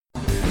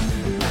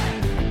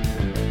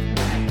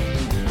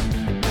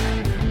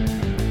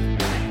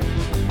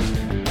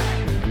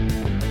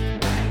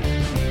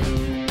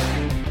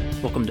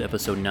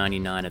episode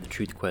 99 of the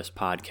Truth Quest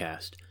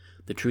podcast,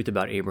 The Truth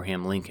About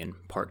Abraham Lincoln,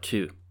 Part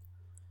 2.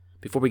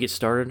 Before we get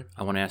started,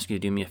 I want to ask you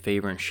to do me a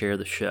favor and share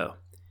the show.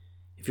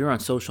 If you're on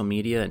social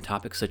media and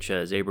topics such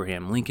as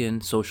Abraham Lincoln,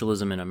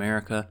 socialism in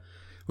America,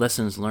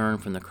 lessons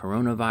learned from the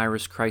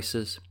coronavirus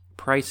crisis,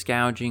 price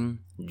gouging,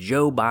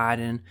 Joe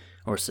Biden,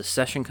 or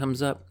secession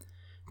comes up,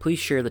 please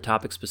share the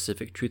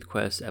topic-specific Truth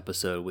Quest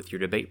episode with your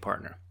debate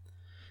partner.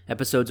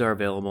 Episodes are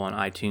available on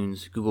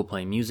iTunes, Google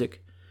Play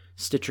Music,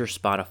 Stitcher,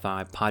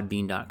 Spotify,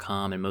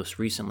 Podbean.com, and most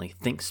recently,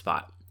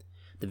 ThinkSpot.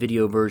 The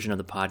video version of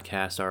the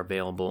podcast are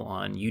available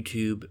on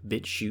YouTube,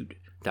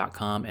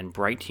 BitChute.com, and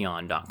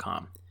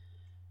Brighteon.com.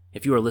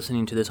 If you are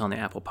listening to this on the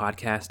Apple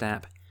Podcast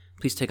app,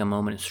 please take a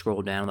moment and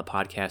scroll down the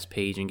podcast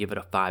page and give it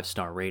a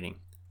 5-star rating.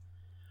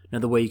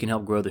 Another way you can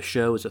help grow the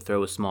show is to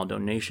throw a small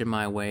donation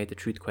my way at the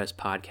Truth Quest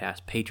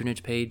podcast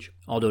patronage page.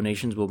 All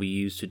donations will be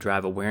used to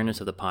drive awareness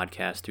of the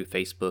podcast through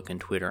Facebook and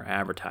Twitter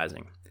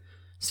advertising.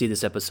 See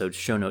this episode's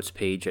show notes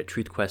page at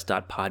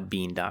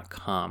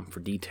truthquest.podbean.com for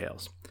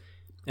details.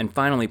 And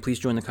finally, please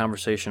join the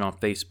conversation on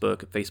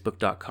Facebook at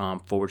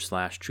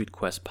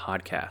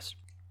facebook.com/truthquestpodcast.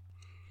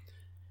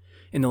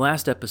 In the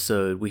last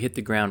episode, we hit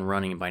the ground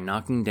running by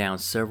knocking down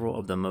several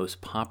of the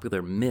most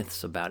popular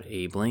myths about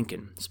Abe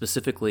Lincoln,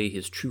 specifically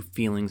his true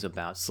feelings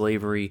about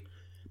slavery,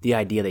 the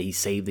idea that he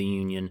saved the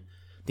Union,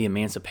 the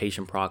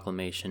Emancipation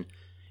Proclamation,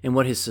 and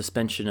what his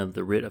suspension of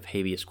the writ of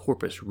habeas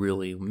corpus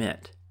really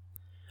meant.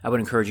 I would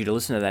encourage you to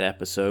listen to that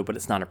episode, but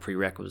it's not a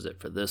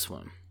prerequisite for this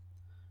one.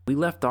 We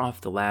left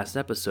off the last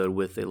episode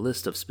with a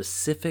list of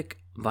specific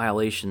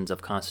violations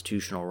of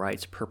constitutional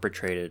rights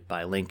perpetrated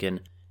by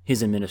Lincoln,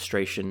 his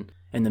administration,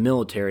 and the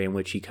military in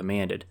which he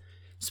commanded,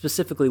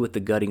 specifically with the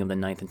gutting of the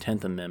 9th and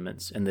 10th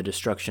Amendments and the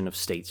destruction of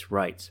states'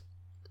 rights,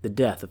 the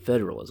death of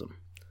federalism.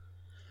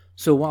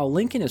 So while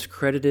Lincoln is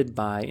credited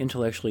by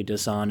intellectually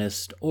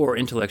dishonest or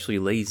intellectually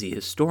lazy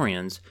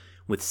historians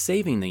with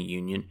saving the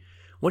Union,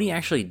 what he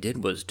actually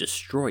did was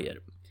destroy it.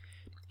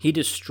 He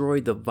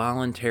destroyed the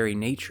voluntary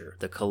nature,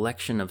 the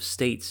collection of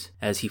states,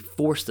 as he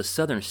forced the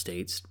southern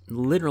states,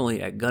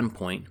 literally at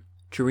gunpoint,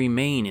 to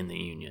remain in the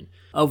Union,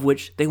 of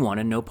which they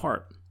wanted no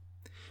part.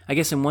 I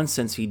guess in one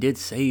sense he did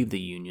save the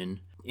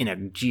Union, in a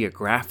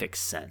geographic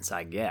sense,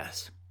 I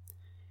guess.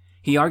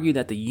 He argued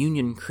that the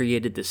Union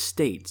created the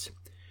states,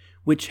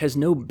 which has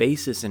no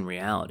basis in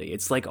reality.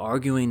 It's like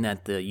arguing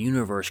that the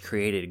universe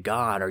created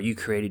God or you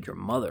created your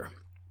mother.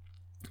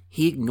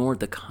 He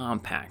ignored the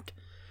compact.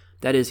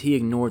 That is, he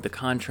ignored the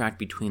contract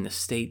between the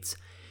states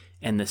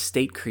and the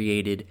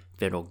state-created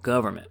federal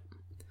government.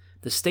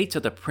 The states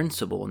are the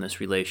principal in this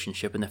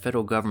relationship, and the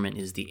federal government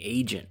is the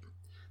agent.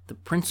 The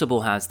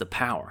principal has the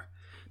power.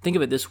 Think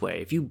of it this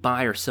way. If you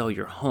buy or sell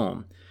your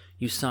home,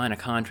 you sign a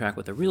contract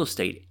with a real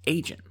estate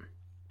agent.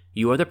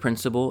 You are the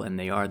principal, and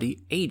they are the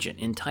agent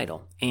in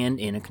title and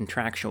in a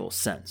contractual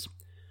sense.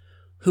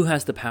 Who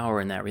has the power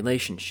in that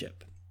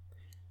relationship?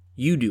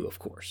 You do, of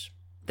course.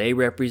 They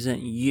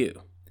represent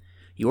you.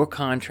 Your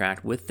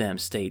contract with them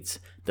states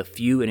the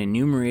few and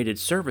enumerated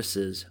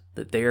services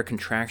that they are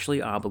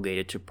contractually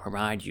obligated to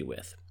provide you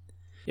with.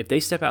 If they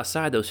step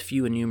outside those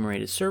few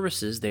enumerated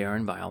services, they are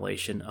in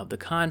violation of the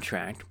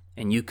contract,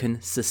 and you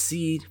can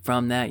secede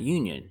from that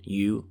union,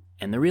 you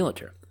and the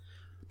realtor.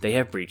 They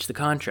have breached the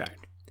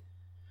contract.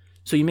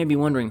 So you may be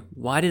wondering,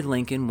 why did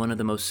Lincoln, one of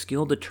the most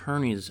skilled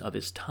attorneys of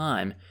his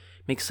time,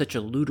 make such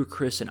a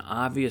ludicrous and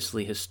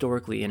obviously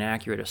historically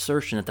inaccurate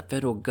assertion that the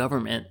federal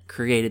government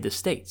created the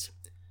states?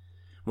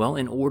 Well,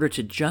 in order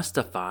to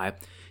justify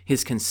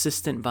his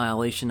consistent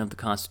violation of the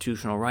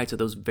constitutional rights of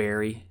those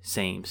very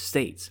same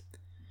states.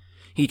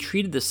 He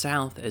treated the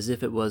South as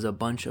if it was a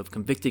bunch of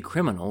convicted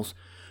criminals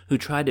who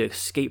tried to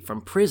escape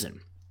from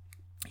prison.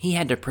 He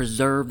had to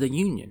preserve the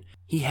Union.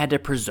 He had to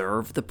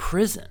preserve the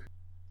prison.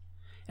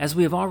 As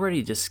we have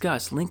already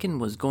discussed, Lincoln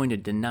was going to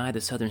deny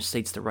the southern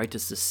states the right to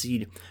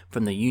secede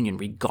from the Union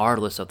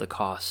regardless of the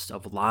cost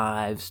of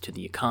lives to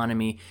the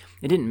economy.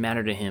 It didn't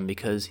matter to him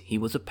because he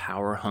was a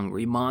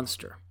power-hungry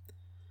monster.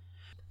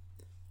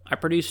 I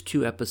produced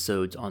 2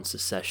 episodes on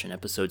secession,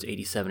 episodes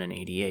 87 and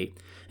 88,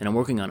 and I'm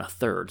working on a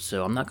third,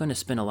 so I'm not going to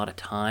spend a lot of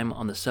time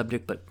on the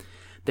subject, but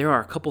there are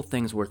a couple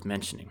things worth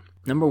mentioning.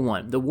 Number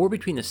 1, the war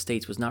between the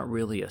states was not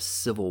really a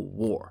civil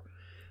war.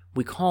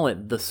 We call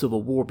it the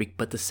Civil War,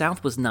 but the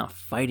South was not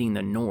fighting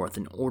the North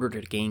in order to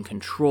gain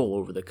control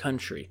over the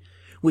country,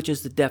 which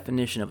is the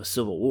definition of a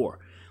civil war.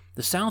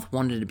 The South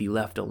wanted to be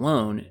left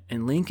alone,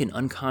 and Lincoln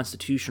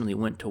unconstitutionally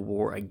went to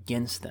war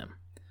against them.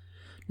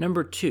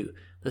 Number 2,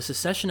 the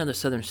secession of the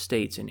Southern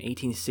states in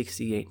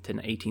 1868 to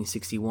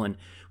 1861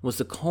 was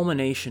the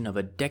culmination of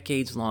a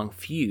decades-long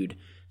feud,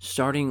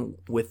 starting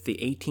with the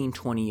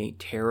 1828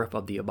 Tariff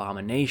of the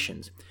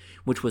Abominations,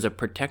 which was a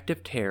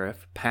protective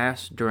tariff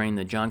passed during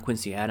the John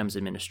Quincy Adams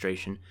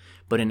administration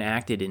but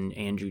enacted in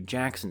Andrew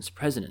Jackson's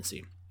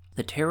presidency.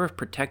 The tariff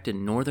protected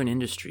northern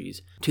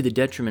industries to the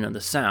detriment of the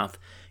South,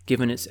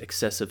 given its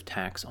excessive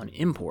tax on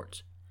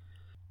imports.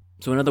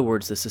 So in other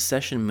words, the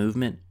secession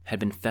movement had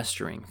been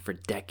festering for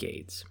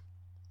decades.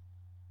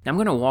 Now I'm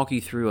going to walk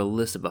you through a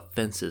list of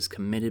offenses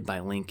committed by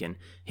Lincoln,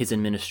 his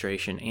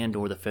administration, and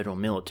or the federal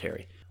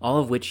military, all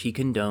of which he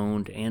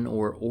condoned and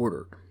or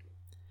ordered.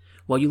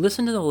 While you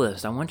listen to the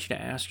list, I want you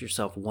to ask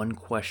yourself one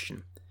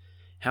question.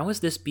 How is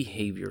this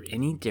behavior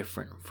any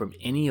different from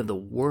any of the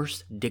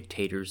worst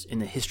dictators in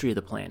the history of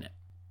the planet?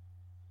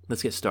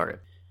 Let's get started.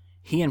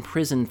 He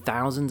imprisoned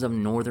thousands of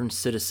northern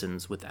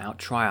citizens without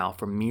trial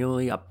for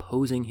merely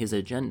opposing his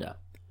agenda.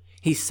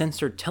 He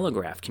censored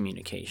telegraph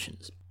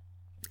communications.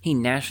 He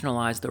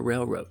nationalized the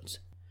railroads.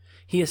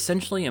 He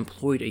essentially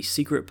employed a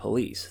secret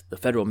police, the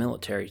federal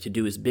military, to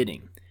do his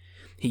bidding.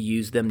 He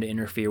used them to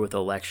interfere with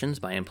elections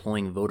by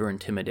employing voter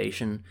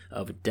intimidation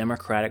of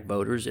Democratic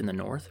voters in the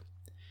North.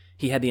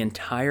 He had the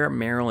entire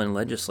Maryland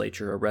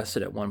legislature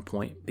arrested at one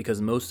point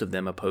because most of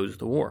them opposed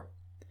the war.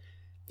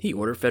 He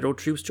ordered federal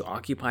troops to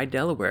occupy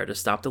Delaware to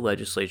stop the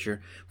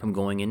legislature from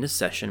going into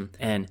session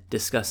and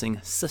discussing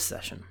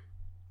secession.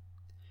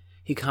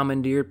 He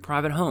commandeered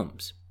private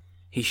homes.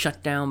 He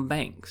shut down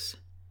banks.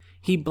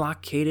 He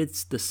blockaded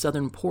the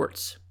southern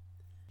ports.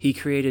 He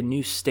created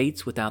new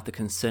states without the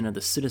consent of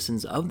the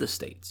citizens of the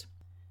states.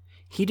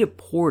 He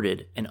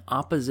deported an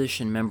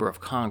opposition member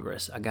of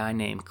Congress, a guy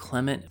named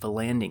Clement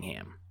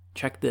Vallandigham.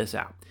 Check this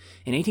out.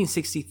 In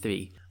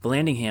 1863,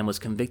 Vallandigham was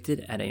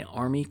convicted at an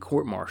army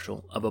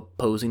court-martial of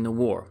opposing the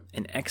war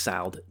and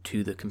exiled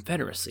to the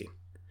Confederacy.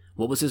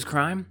 What was his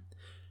crime?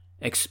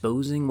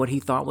 Exposing what he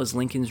thought was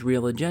Lincoln's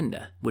real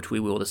agenda, which we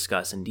will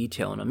discuss in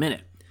detail in a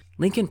minute.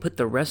 Lincoln put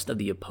the rest of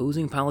the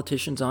opposing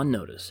politicians on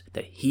notice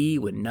that he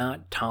would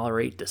not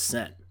tolerate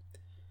dissent.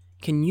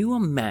 Can you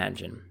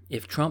imagine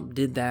if Trump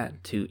did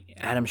that to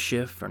Adam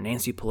Schiff or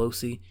Nancy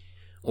Pelosi,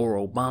 or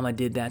Obama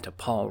did that to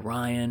Paul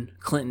Ryan,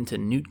 Clinton to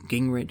Newt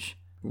Gingrich,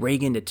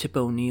 Reagan to Tip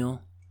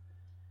O'Neill?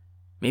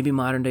 Maybe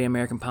modern-day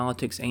American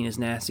politics ain't as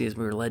nasty as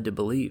we were led to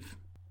believe.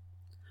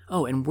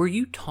 Oh, and were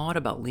you taught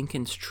about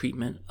Lincoln's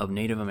treatment of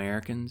Native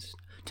Americans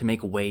to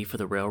make way for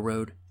the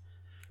railroad?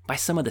 By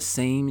some of the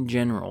same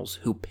generals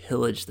who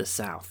pillaged the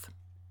South.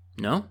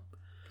 No?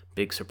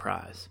 Big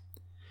surprise.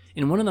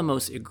 In one of the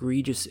most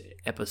egregious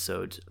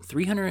episodes,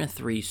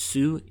 303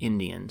 Sioux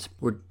Indians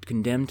were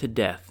condemned to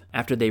death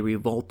after they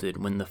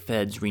revolted when the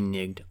feds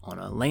reneged on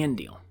a land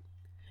deal.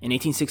 In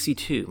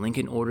 1862,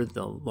 Lincoln ordered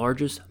the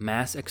largest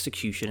mass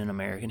execution in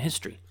American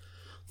history.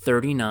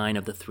 39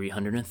 of the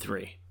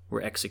 303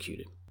 were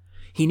executed.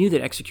 He knew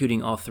that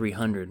executing all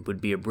 300 would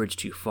be a bridge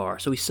too far,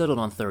 so he settled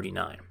on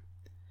 39.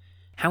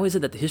 How is it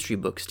that the history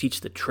books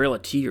teach the Trail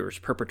of Tears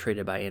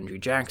perpetrated by Andrew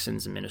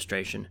Jackson's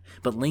administration,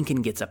 but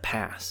Lincoln gets a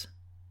pass?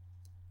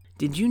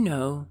 Did you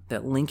know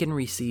that Lincoln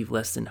received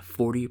less than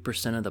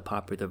 40% of the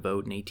popular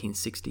vote in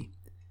 1860?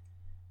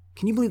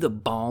 Can you believe the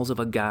balls of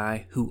a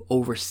guy who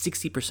over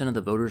 60% of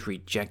the voters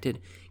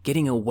rejected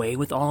getting away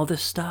with all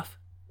this stuff?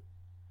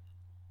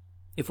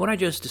 If what I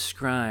just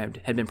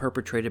described had been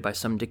perpetrated by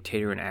some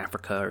dictator in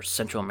Africa or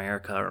Central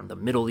America or the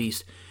Middle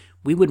East,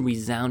 we would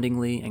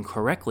resoundingly and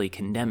correctly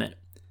condemn it.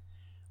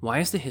 Why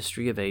is the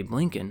history of Abe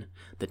Lincoln,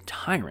 the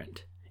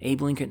tyrant,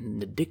 Abe Lincoln,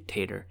 the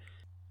dictator,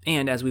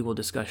 and, as we will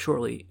discuss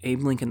shortly,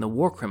 Abe Lincoln, the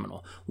war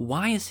criminal,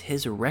 why is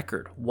his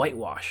record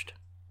whitewashed?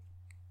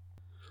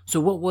 So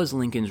what was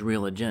Lincoln's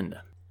real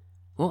agenda?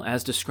 Well,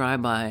 as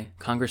described by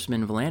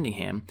Congressman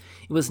Vallandigham,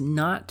 it was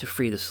not to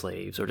free the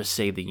slaves or to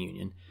save the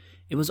Union.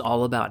 It was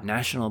all about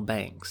national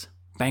banks,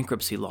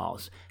 bankruptcy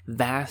laws,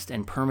 vast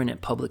and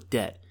permanent public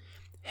debt,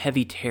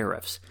 heavy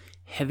tariffs,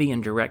 heavy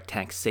and direct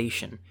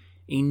taxation,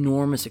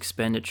 enormous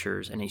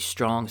expenditures, and a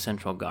strong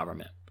central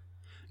government.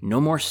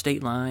 No more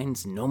state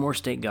lines, no more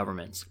state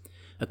governments.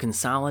 A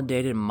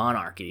consolidated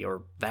monarchy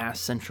or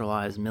vast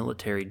centralized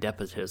military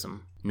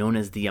despotism known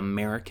as the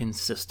American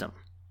system.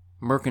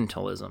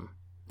 Mercantilism,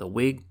 the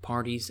Whig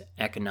Party's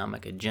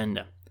economic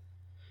agenda.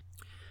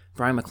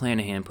 Brian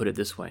McClanahan put it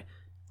this way: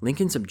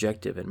 Lincoln's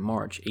objective in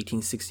March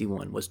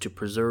 1861 was to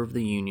preserve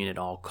the Union at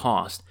all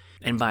costs,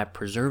 and by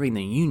preserving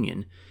the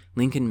Union,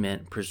 Lincoln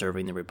meant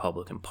preserving the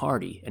Republican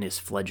Party and his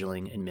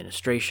fledgling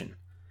administration.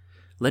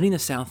 Letting the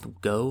South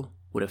go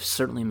would have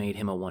certainly made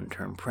him a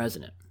one-term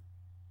president.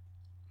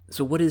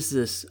 So what is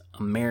this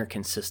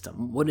American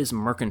system? What is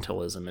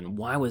mercantilism, and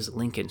why was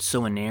Lincoln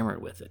so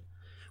enamored with it?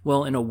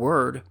 Well, in a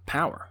word,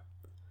 power.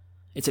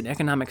 It's an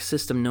economic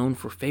system known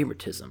for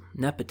favoritism,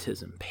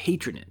 nepotism,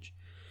 patronage.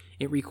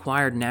 It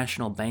required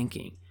national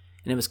banking,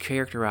 and it was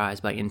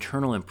characterized by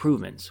internal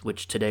improvements,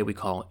 which today we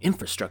call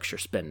infrastructure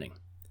spending.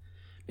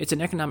 It's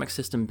an economic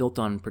system built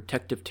on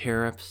protective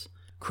tariffs,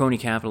 crony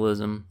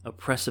capitalism,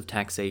 oppressive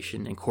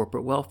taxation, and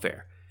corporate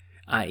welfare,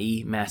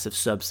 i.e. massive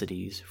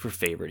subsidies for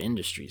favored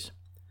industries.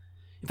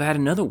 If I had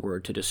another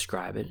word to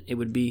describe it, it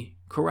would be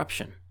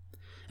corruption,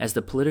 as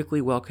the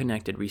politically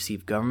well-connected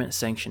receive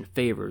government-sanctioned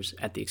favors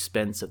at the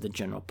expense of the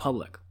general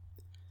public.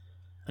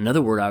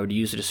 Another word I would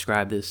use to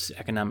describe this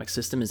economic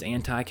system is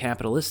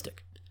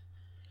anti-capitalistic.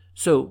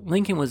 So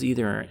Lincoln was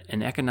either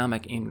an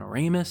economic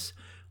ignoramus,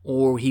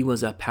 or he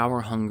was a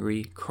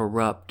power-hungry,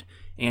 corrupt,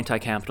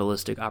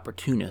 anti-capitalistic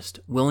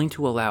opportunist willing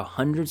to allow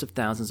hundreds of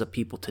thousands of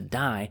people to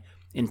die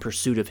in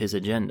pursuit of his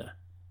agenda.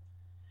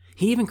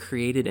 He even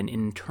created an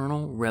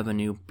internal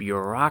revenue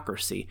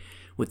bureaucracy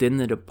within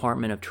the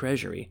Department of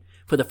Treasury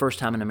for the first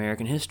time in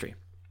American history.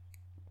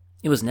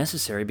 It was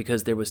necessary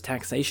because there was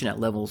taxation at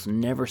levels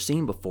never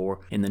seen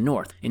before in the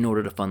North in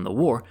order to fund the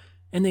war,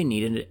 and they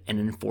needed an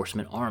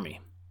enforcement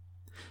army.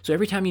 So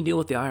every time you deal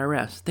with the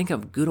IRS, think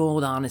of good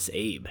old Honest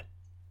Abe.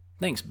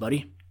 Thanks,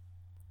 buddy.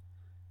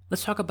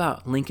 Let's talk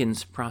about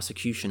Lincoln's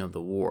prosecution of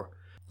the war.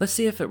 Let's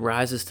see if it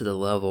rises to the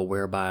level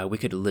whereby we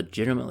could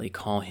legitimately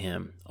call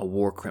him a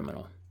war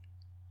criminal.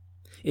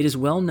 It is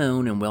well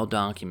known and well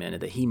documented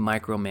that he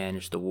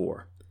micromanaged the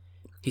war.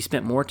 He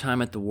spent more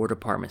time at the War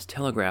Department's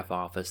telegraph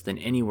office than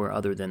anywhere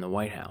other than the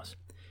White House.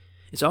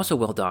 It's also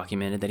well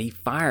documented that he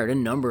fired a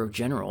number of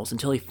generals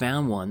until he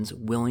found ones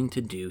willing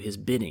to do his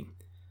bidding.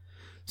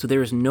 So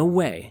there is no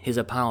way his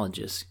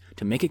apologists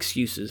to make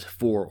excuses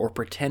for or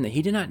pretend that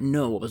he did not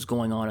know what was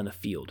going on in the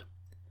field.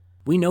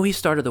 We know he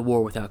started the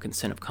war without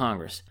consent of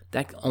Congress.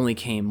 That only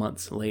came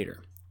months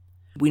later.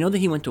 We know that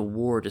he went to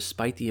war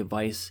despite the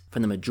advice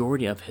from the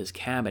majority of his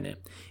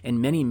cabinet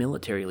and many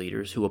military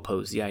leaders who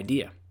opposed the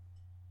idea.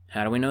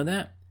 How do we know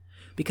that?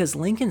 Because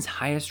Lincoln's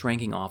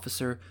highest-ranking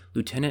officer,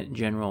 Lieutenant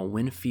General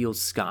Winfield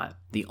Scott,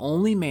 the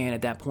only man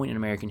at that point in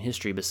American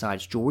history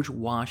besides George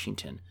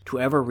Washington to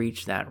ever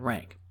reach that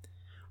rank,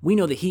 we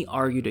know that he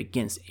argued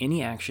against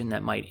any action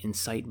that might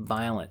incite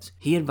violence.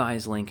 He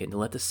advised Lincoln to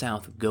let the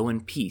South go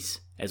in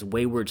peace as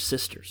wayward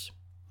sisters.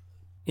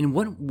 In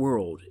what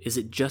world is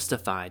it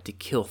justified to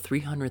kill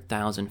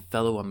 300,000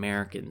 fellow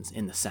Americans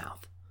in the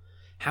South?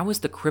 How is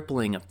the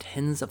crippling of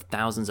tens of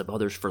thousands of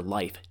others for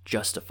life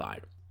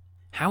justified?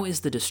 How is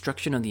the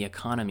destruction of the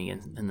economy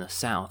in the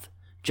South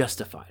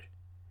justified?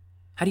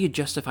 How do you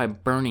justify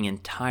burning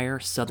entire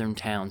Southern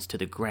towns to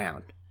the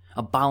ground,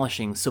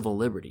 abolishing civil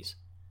liberties?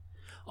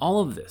 All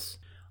of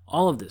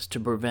this to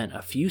prevent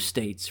a few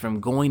states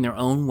from going their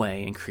own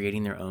way and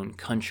creating their own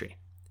country.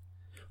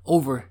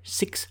 Over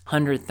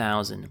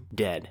 600,000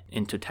 dead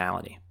in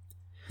totality.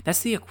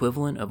 That's the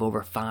equivalent of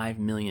over 5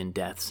 million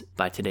deaths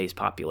by today's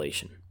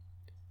population.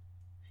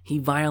 He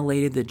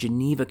violated the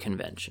Geneva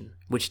Convention,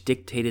 which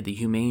dictated the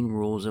humane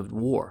rules of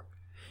war.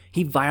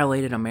 He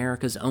violated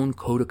America's own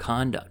code of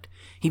conduct.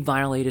 He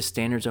violated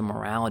standards of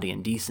morality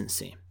and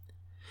decency.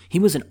 He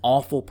was an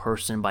awful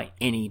person by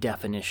any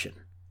definition.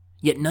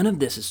 Yet none of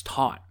this is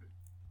taught.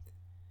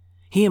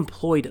 He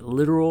employed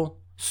literal,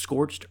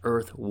 scorched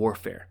earth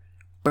warfare,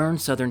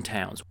 burned southern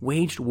towns,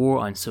 waged war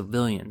on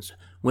civilians,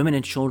 women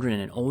and children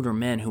and older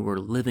men who were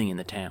living in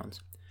the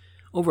towns.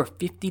 Over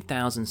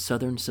 50,000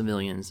 southern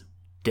civilians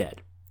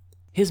dead.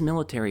 His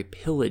military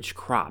pillaged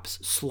crops,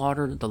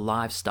 slaughtered the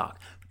livestock,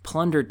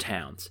 plundered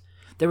towns.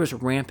 There was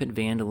rampant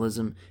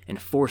vandalism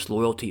and forced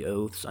loyalty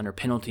oaths under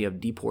penalty of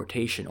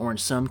deportation or in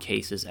some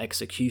cases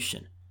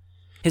execution.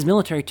 His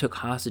military took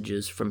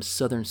hostages from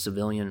southern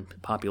civilian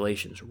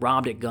populations,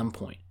 robbed at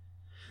gunpoint.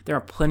 There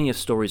are plenty of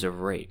stories of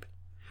rape.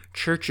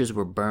 Churches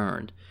were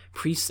burned.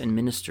 Priests and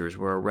ministers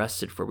were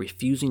arrested for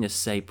refusing to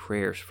say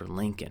prayers for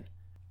Lincoln.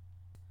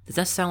 Does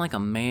that sound like a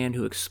man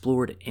who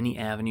explored any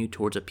avenue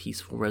towards a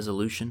peaceful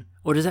resolution?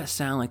 Or does that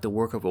sound like the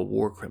work of a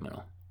war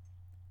criminal?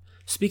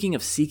 Speaking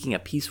of seeking a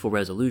peaceful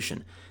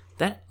resolution,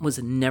 that was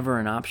never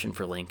an option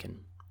for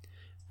Lincoln.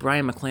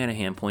 Brian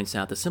McClanahan points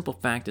out the simple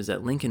fact is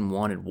that Lincoln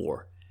wanted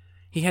war.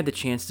 He had the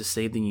chance to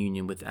save the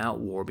Union without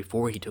war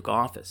before he took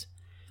office.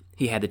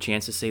 He had the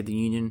chance to save the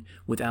Union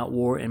without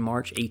war in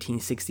March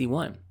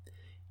 1861.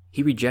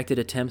 He rejected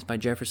attempts by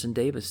Jefferson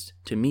Davis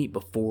to meet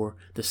before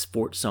the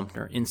Fort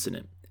Sumter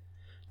incident.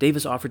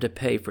 Davis offered to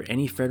pay for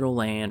any federal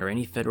land or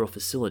any federal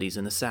facilities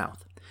in the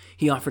South.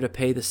 He offered to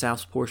pay the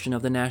South's portion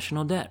of the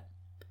national debt.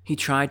 He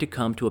tried to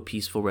come to a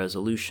peaceful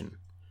resolution.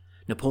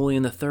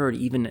 Napoleon III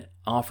even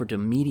offered to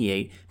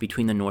mediate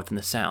between the North and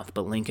the South,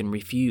 but Lincoln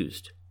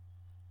refused.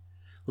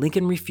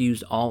 Lincoln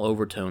refused all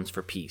overtones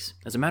for peace.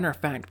 As a matter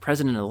of fact,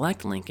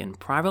 President-elect Lincoln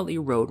privately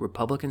wrote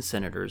Republican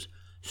senators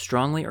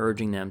strongly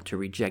urging them to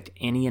reject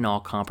any and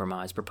all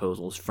compromise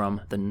proposals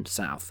from the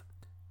South.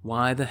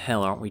 Why the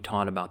hell aren't we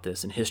taught about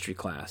this in history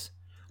class?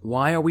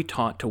 Why are we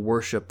taught to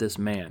worship this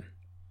man?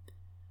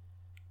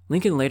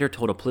 Lincoln later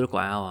told a political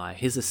ally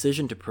his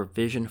decision to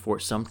provision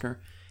Fort Sumter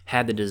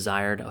had the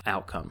desired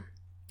outcome,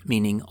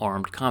 meaning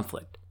armed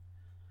conflict.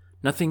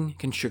 Nothing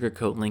can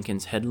sugarcoat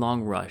Lincoln's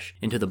headlong rush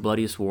into the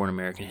bloodiest war in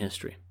American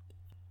history.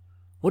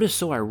 What is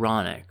so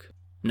ironic?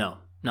 No,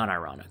 not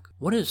ironic.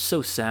 What is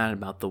so sad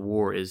about the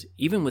war is,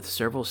 even with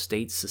several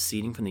states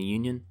seceding from the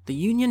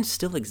Union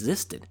still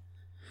existed.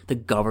 The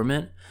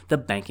government, the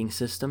banking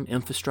system,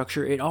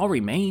 infrastructure, it all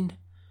remained.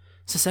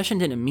 Secession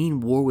didn't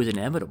mean war was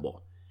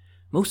inevitable.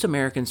 Most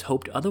Americans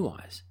hoped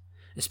otherwise,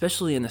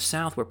 especially in the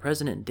South where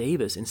President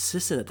Davis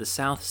insisted that the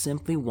South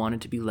simply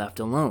wanted to be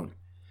left alone.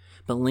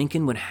 But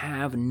Lincoln would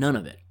have none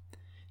of it.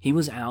 He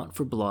was out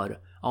for blood,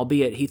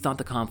 albeit he thought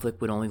the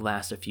conflict would only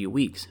last a few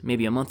weeks,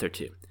 maybe a month or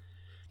two.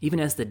 Even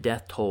as the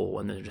death toll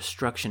and the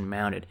destruction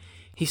mounted,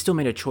 he still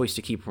made a choice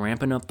to keep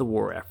ramping up the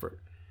war effort.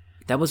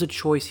 That was a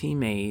choice he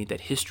made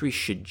that history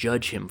should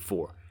judge him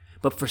for,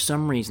 but for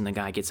some reason the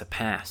guy gets a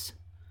pass.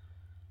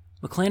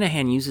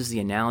 McClanahan uses the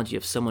analogy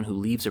of someone who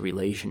leaves a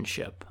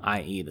relationship,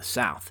 i.e. the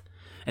South,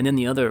 and then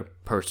the other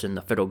person,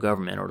 the federal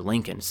government or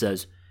Lincoln,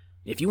 says,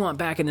 if you want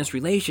back in this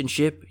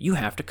relationship, you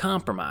have to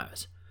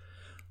compromise.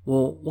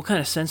 Well, what kind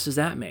of sense does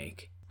that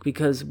make?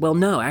 Because, well,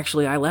 no,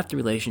 actually, I left the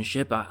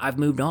relationship. I've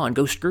moved on.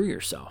 Go screw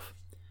yourself.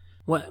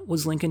 What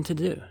was Lincoln to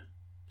do?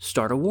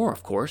 Start a war,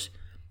 of course.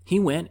 He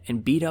went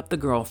and beat up the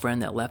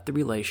girlfriend that left the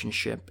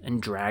relationship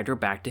and dragged her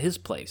back to his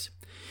place.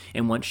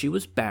 And once she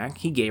was back,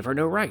 he gave her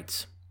no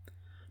rights.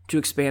 To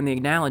expand the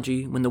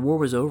analogy, when the war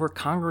was over,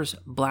 Congress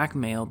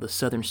blackmailed the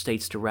southern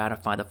states to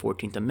ratify the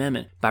 14th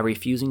Amendment by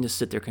refusing to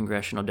sit their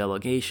congressional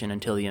delegation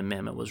until the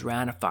amendment was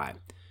ratified.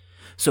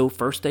 So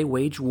first they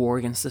waged war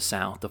against the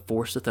South to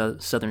force the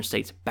southern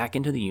states back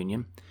into the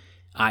Union,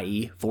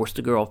 i.e. force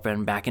the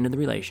girlfriend back into the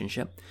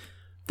relationship.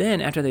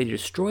 Then, after they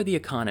destroy the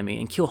economy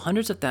and kill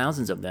hundreds of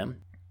thousands of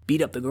them,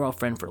 beat up the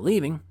girlfriend for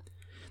leaving,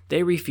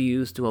 they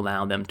refused to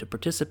allow them to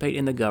participate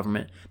in the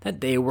government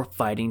that they were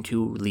fighting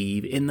to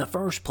leave in the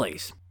first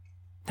place.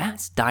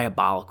 That's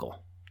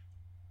diabolical.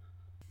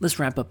 Let's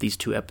wrap up these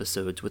 2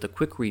 episodes with a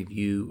quick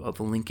review of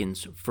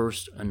Lincoln's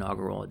first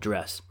inaugural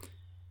address.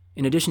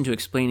 In addition to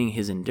explaining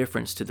his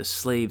indifference to the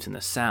slaves in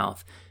the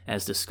South,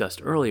 as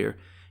discussed earlier,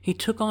 he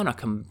took on a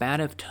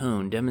combative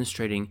tone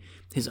demonstrating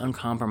his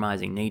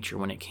uncompromising nature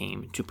when it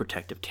came to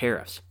protective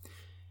tariffs.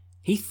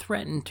 He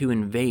threatened to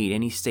invade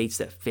any states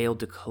that failed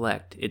to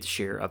collect its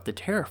share of the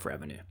tariff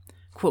revenue.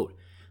 Quote,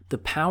 the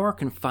power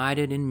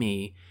confided in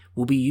me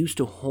will be used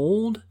to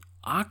hold,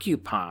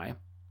 occupy,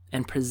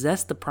 and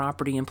possess the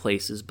property and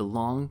places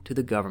belong to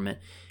the government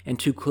and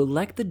to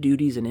collect the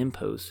duties and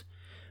imposts,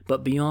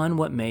 but beyond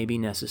what may be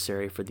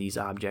necessary for these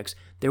objects,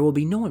 there will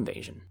be no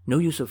invasion, no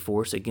use of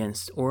force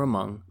against or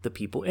among the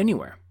people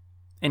anywhere.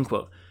 End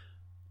quote.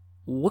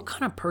 What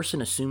kind of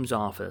person assumes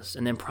office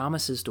and then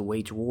promises to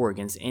wage war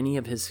against any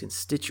of his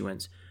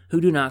constituents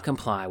who do not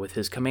comply with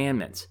his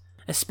commandments,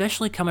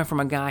 especially coming from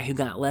a guy who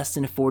got less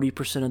than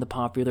 40% of the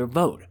popular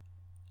vote?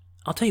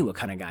 I'll tell you what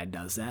kind of guy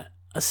does that.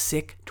 A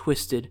sick,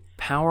 twisted,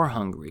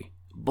 power-hungry,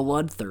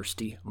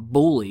 bloodthirsty,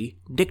 bully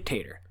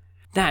dictator.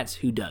 That's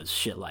who does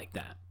shit like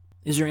that.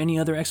 Is there any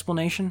other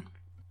explanation?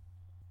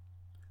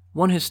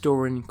 One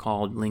historian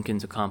called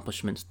Lincoln's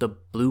accomplishments the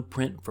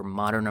blueprint for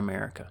modern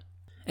America.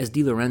 As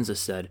De Lorenzo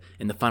said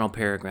in the final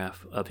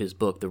paragraph of his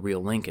book, The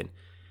Real Lincoln,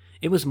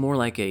 it was more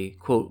like a,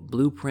 quote,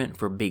 blueprint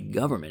for big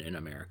government in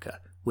America,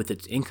 with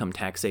its income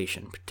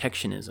taxation,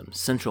 protectionism,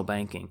 central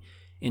banking,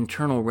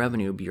 internal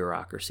revenue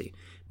bureaucracy,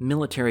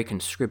 military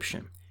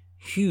conscription,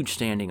 huge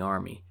standing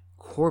army,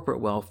 corporate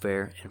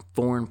welfare, and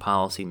foreign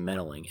policy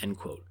meddling, end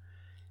quote.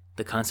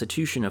 The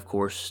Constitution, of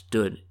course,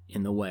 stood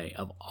in the way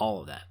of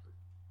all of that.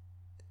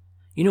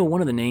 You know,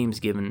 one of the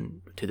names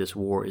given to this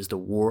war is the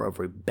War of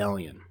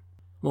Rebellion.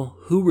 Well,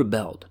 who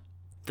rebelled?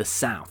 The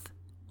South.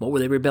 What were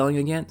they rebelling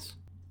against?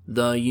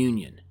 The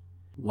Union.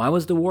 Why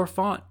was the war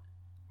fought?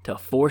 To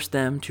force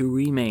them to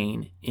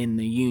remain in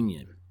the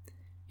Union.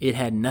 It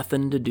had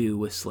nothing to do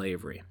with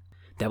slavery.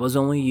 That was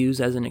only used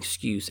as an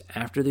excuse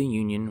after the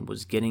Union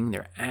was getting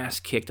their ass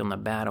kicked on the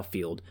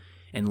battlefield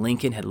and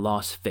Lincoln had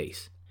lost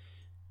face.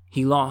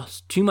 He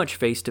lost too much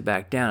face to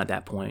back down at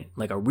that point,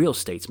 like a real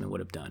statesman would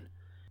have done.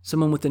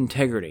 Someone with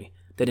integrity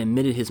that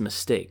admitted his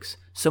mistakes,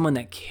 someone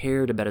that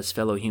cared about his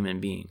fellow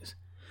human beings.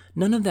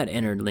 None of that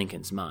entered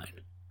Lincoln's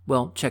mind.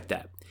 Well, check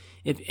that.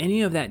 If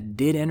any of that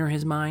did enter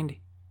his mind,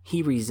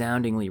 he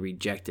resoundingly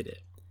rejected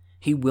it.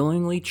 He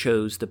willingly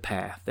chose the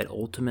path that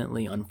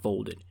ultimately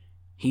unfolded.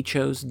 He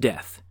chose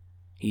death.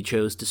 He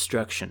chose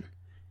destruction.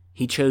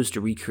 He chose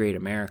to recreate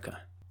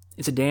America.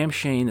 It's a damn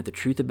shame that the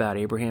truth about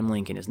Abraham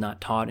Lincoln is not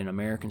taught in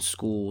American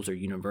schools or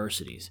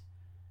universities.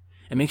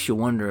 It makes you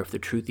wonder if the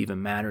truth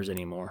even matters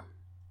anymore.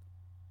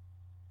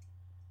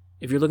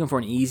 If you're looking for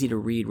an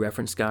easy-to-read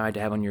reference guide to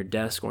have on your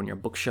desk or on your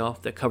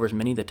bookshelf that covers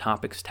many of the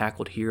topics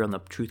tackled here on the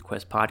Truth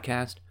Quest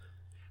podcast,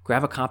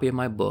 grab a copy of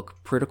my book,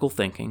 Critical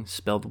Thinking,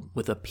 spelled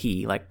with a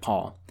P like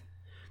Paul.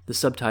 The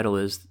subtitle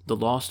is The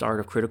Lost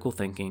Art of Critical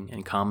Thinking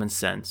and Common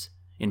Sense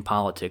in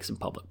Politics and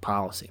Public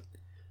Policy.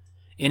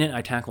 In it,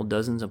 I tackle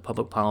dozens of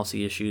public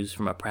policy issues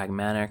from a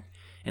pragmatic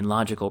and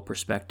logical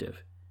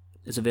perspective.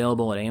 It's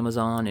available at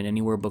Amazon and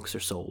anywhere books are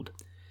sold.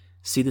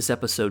 See this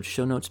episode's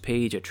show notes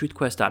page at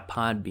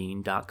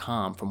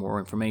truthquest.podbean.com for more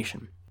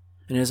information.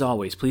 And as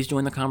always, please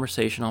join the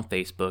conversation on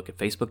Facebook at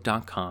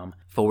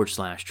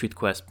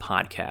facebook.com/TruthQuest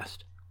Podcast.